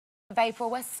Of April,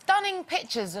 where stunning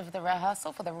pictures of the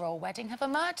rehearsal for the royal wedding have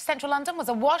emerged. Central London was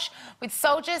awash with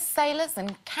soldiers, sailors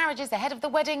and carriages ahead of the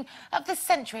wedding of the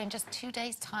century in just 2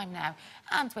 days' time now.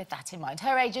 And with that in mind,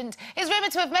 her agent is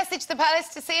rumoured to have messaged the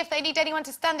palace to see if they need anyone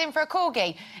to stand in for a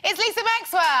corgi. It's Lisa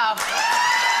Maxwell!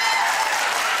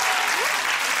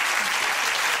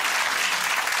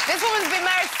 This woman's been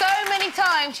married so many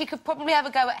times she could probably have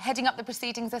a go at heading up the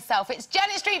proceedings herself. It's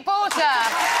Janet Street Porter!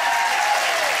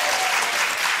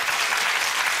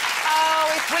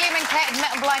 Oh, if William and Kate had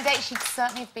met on Blind Date, she'd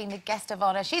certainly have been the guest of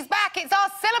honour. She's back, it's our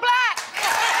Cilla Black!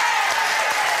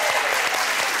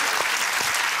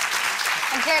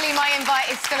 And clearly my invite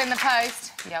is still in the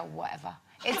post. Yeah, whatever.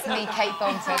 It's me, Kate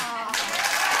Thornton.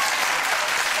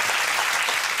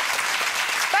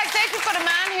 Backstage, we've got a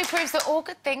man who proves that all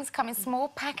good things come in small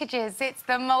packages. It's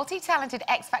the multi-talented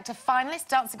X Factor finalist,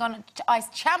 Dancing on Ice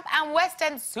champ and West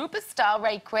End superstar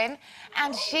Ray Quinn.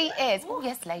 And she is... Oh,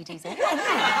 yes, ladies.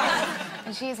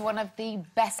 And she is one of the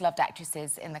best-loved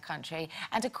actresses in the country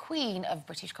and a queen of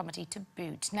British comedy to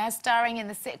boot. Now starring in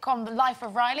the sitcom The Life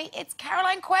of Riley, it's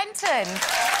Caroline Quentin.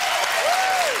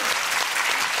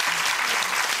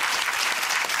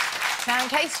 Now, in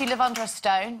case you live under a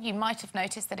stone, you might have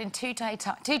noticed that in 2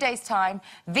 days' time,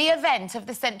 the event of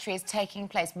the century is taking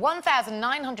place.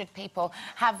 1,900 people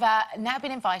have now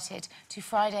been invited to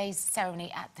Friday's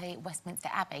ceremony at the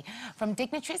Westminster Abbey. From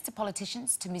dignitaries to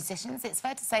politicians to musicians, it's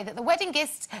fair to say that the wedding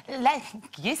guests...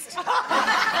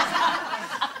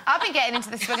 I've been getting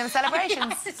into the swing of the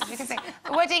celebrations, as you can see.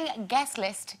 The wedding guest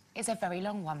list is a very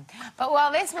long one. But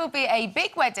while this will be a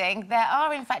big wedding, there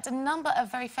are, in fact, a number of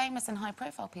very famous and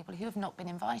high-profile people who have not been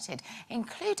invited,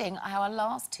 including our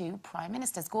last 2 Prime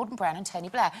Ministers, Gordon Brown and Tony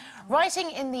Blair.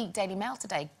 Writing in the Daily Mail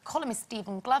today, columnist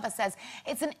Stephen Glover says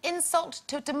it's an insult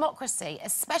to democracy,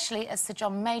 especially as Sir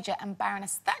John Major and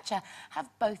Baroness Thatcher have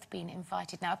both been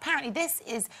invited. Now, apparently this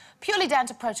is purely down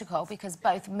to protocol because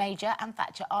both Major and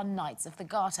Thatcher are Knights of the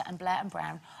Garter and Blair and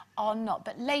Brown are not.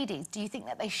 But ladies, do you think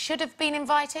that they should have been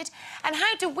invited? And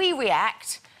how do we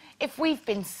react if we've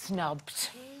been snubbed?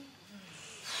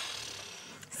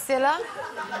 Cilla?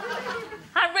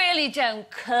 I really don't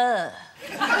care.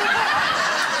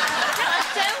 I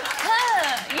don't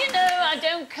care. You know, I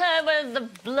don't care whether the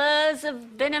Blurs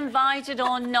have been invited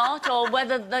or not, or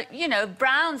whether the, you know,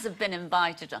 Browns have been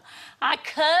invited. I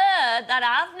care that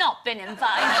I've not been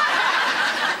invited.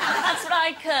 That's what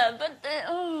I care. But,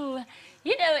 oh...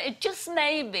 You know, it just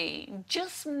maybe,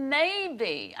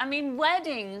 I mean,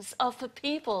 weddings are for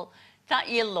people that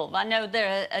you love. I know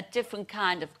they're a different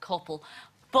kind of couple,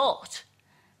 but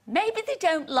maybe they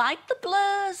don't like the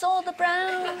Blurs or the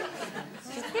Browns.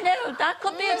 You know, that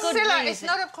could be a good reason. It's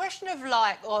not a question of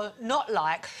like or not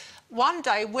like. One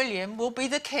day, William will be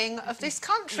the king of this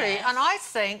country, yes. And I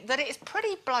think that it's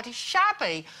pretty bloody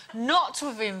shabby not to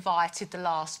have invited the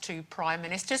last 2 Prime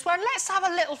Ministers. Well, let's have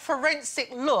a little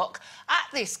forensic look at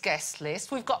this guest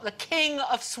list. We've got the King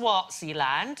of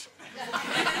Swaziland.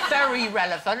 Very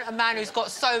relevant. A man who's got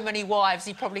so many wives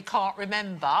he probably can't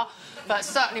remember, but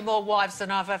certainly more wives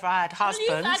than I've ever had husbands.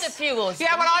 Well, you've had a few husbands.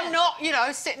 Yeah, well, I'm not, you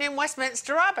know, sitting in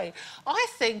Westminster Abbey. I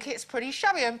think it's pretty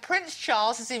shabby. And Prince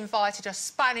Charles has invited a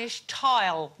Spanish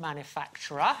tile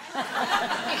manufacturer.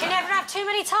 You can never have too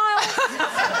many tiles.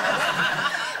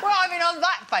 Well, I mean, on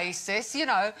that basis, you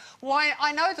know, why...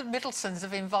 I know the Middletons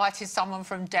have invited someone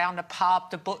from down the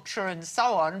pub, the butcher and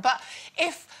so on, but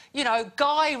if, you know,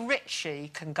 Guy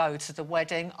Ritchie can go to the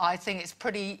wedding, I think it's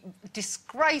pretty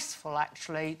disgraceful,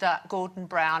 actually, that Gordon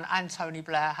Brown and Tony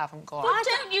Blair haven't gone. But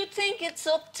don't you think it's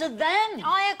up to them?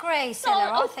 I agree, Cilla.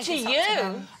 Not I think to it's you. up to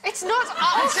them. It's not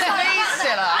up to me,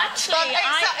 Cilla. Actually,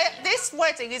 this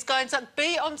wedding is going to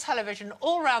be on television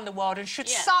all around the world and should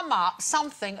sum up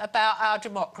something about our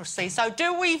democracy. So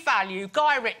do we value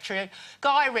Guy Ritchie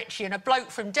and a bloke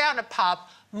from down a pub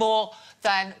more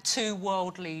than 2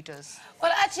 world leaders?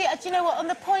 Well, actually, do you know what? On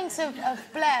the point of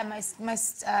Blair,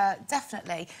 most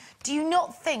definitely, do you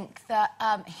not think that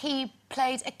he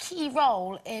played a key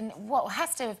role in what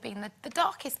has to have been the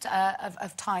darkest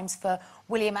of times for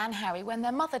William and Harry when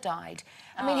their mother died?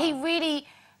 I mean, he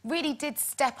really did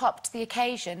step up to the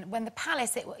occasion when the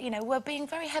palace, you know, were being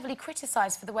very heavily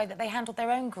criticised for the way that they handled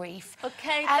their own grief.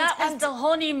 OK, that was the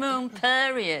honeymoon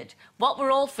period. What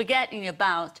we're all forgetting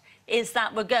about is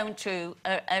that we're going through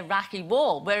an Iraqi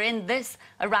war. We're in this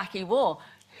Iraqi war.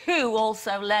 Who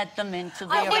also led them into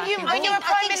the Iraqi war? When you're a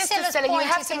Prime Minister, Cilla, you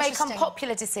have to make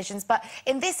unpopular decisions. But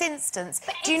in this instance,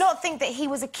 do you not think that he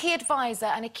was a key advisor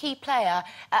and a key player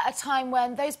at a time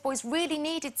when those boys really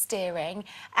needed steering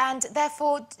and,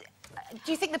 therefore,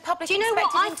 Do you think the public Do you know what?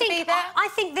 expected I him to be think, there? I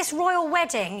think this royal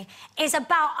wedding is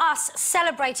about us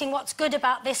celebrating what's good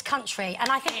about this country, and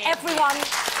I think everyone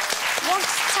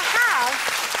wants to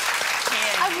have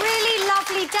a really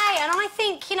lovely day. And I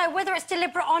think, you know, whether it's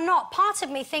deliberate or not, part of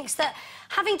me thinks that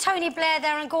having Tony Blair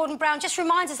there and Gordon Brown just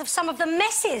reminds us of some of the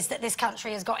messes that this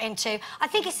country has got into. I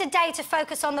think it's a day to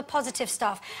focus on the positive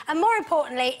stuff. And more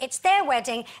importantly, it's their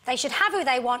wedding. They should have who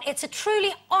they want. It's a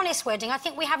truly honest wedding. I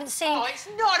think we haven't seen... Oh, it's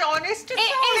not honest at all.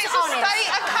 It's honest. A state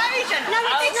occasion. No,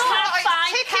 it's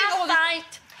not.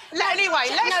 Catfight. Anyway,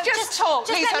 let's just talk.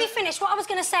 Just let me finish. What I was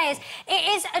going to say is,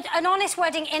 it is an honest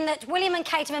wedding in that William and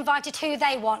Kate have invited who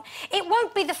they want. It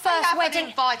won't be the first wedding.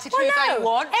 Invited who they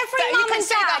want. Every you can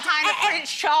see that hand of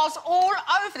Prince Charles all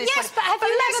over this. Yes, but have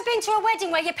you never been to a wedding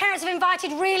where your parents have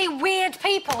invited really weird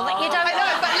people that you don't I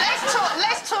know, know? but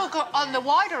let's talk on the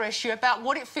wider issue about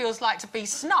what it feels like to be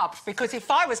snubbed. Because if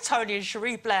I was Tony and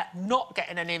Cherie Blair not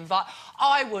getting an invite,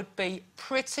 I would be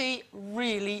really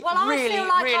feel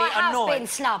like I have annoyed. been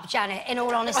snubbed, Janet, in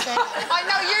all honesty. I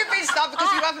know you've been snubbed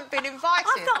because you haven't been invited.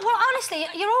 Well, honestly,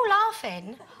 you're all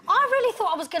laughing. I really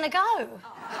thought I was going to go.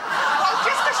 Well,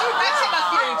 just because you met him a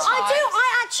few times. I do. I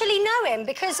actually know him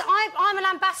because I'm an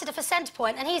ambassador for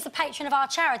Centrepoint and he's the patron of our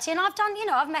charity, and I've done, you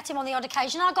know, I've met him on the odd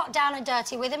occasion. I got down and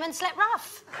dirty with him and slept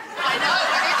rough. I know,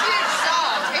 but if you'd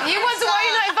served... You wonder why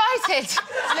you're not invited.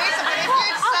 Listen, but if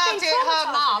you'd served it her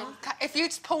mum, if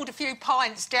you'd pulled a few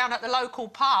pints down at the local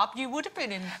pub, you would have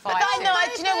been invited. But I know,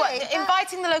 do you know what?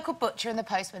 Inviting the local butcher and the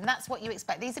postman, that's what you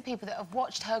expect. These are people that have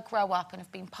watched her grow up and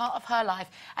have been part of her life,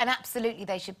 and absolutely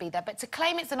they should be there. But to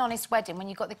claim it's an honest wedding when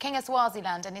you've got the King of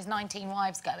Swaziland and his 19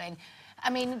 wives going... I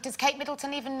mean, does Kate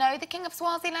Middleton even know the King of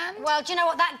Swaziland? Well, do you know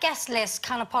what? That guest list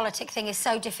kind of politic thing is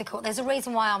so difficult. There's a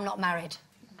reason why I'm not married.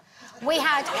 We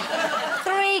had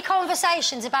 3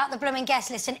 conversations about the blooming guest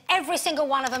list, and every single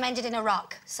one of them ended in a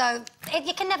ruck. So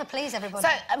you can never please everybody. So,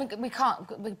 I mean,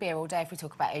 we'd be here all day if we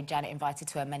talk about who Janet invited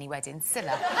to her many weddings.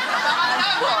 Scylla.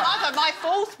 Mother, my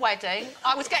 4th wedding,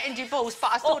 I was getting divorced,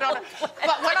 but I thought...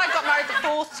 But when I got married the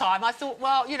 4th time, I thought,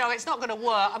 well, you know, it's not going to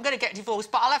work. I'm going to get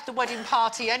divorced, but I'll have the wedding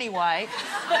party anyway.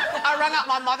 I rang up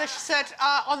my mother. She said,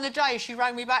 on the day, she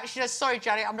rang me back. She said, sorry,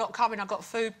 Janet, I'm not coming. I got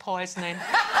food poisoning.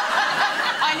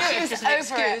 I knew it was just an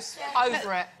excuse.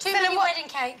 Over it. Too many wedding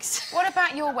cakes. What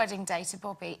about your wedding day to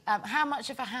Bobby? How much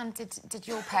of a hand did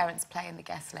your parents play in the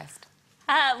guest list?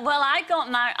 Well, I got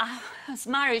married... I was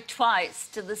married twice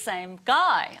to the same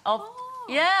guy.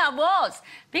 Yeah, I was.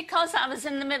 Because I was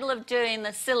in the middle of doing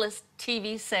the Scylla's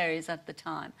TV series at the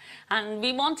time. And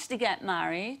we wanted to get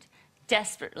married,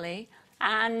 desperately.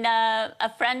 And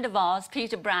a friend of ours,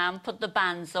 Peter Brown, put the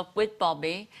banns up with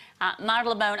Bobby at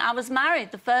Marylebone. I was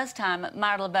married the first time at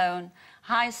Marylebone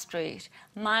High Street.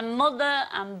 My mother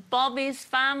and Bobby's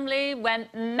family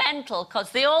went mental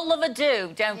because they all love a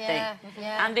do, don't they?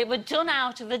 Yeah. And they were done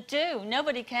out of a do.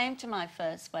 Nobody came to my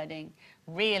first wedding,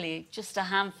 really, just a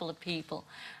handful of people.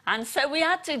 And so we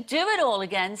had to do it all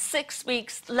again 6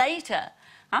 weeks later.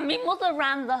 And my mother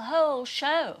ran the whole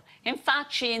show. In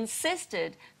fact, she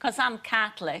insisted, because I'm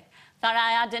Catholic, that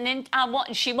I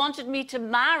had she wanted me to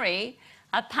marry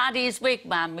at Paddy's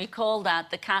Wigwam. We call that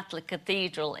the Catholic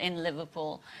Cathedral in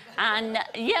Liverpool. And,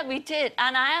 yeah, we did.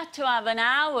 And I had to have an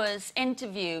hour's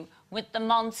interview with the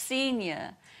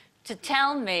Monsignor to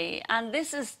tell me, and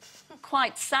this is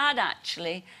quite sad,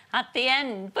 actually, at the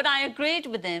end, but I agreed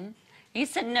with him. He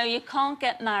said, no, you can't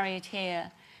get married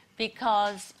here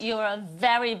because you're a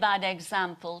very bad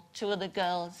example to other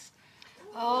girls.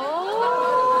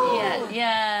 Oh.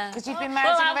 Yeah. Because you've been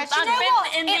married in a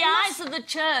registry. In the eyes of the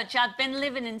church, I've been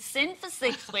living in sin for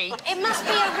 6 weeks. It must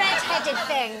be a red-headed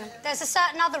thing. There's a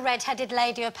certain other red-headed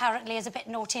lady who apparently is a bit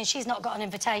naughty and she's not got an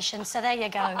invitation, so there you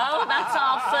go. Oh, that's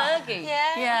our Fergie.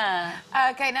 Yeah.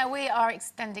 OK, now we are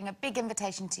extending a big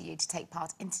invitation to you to take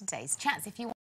part in today's chats. If you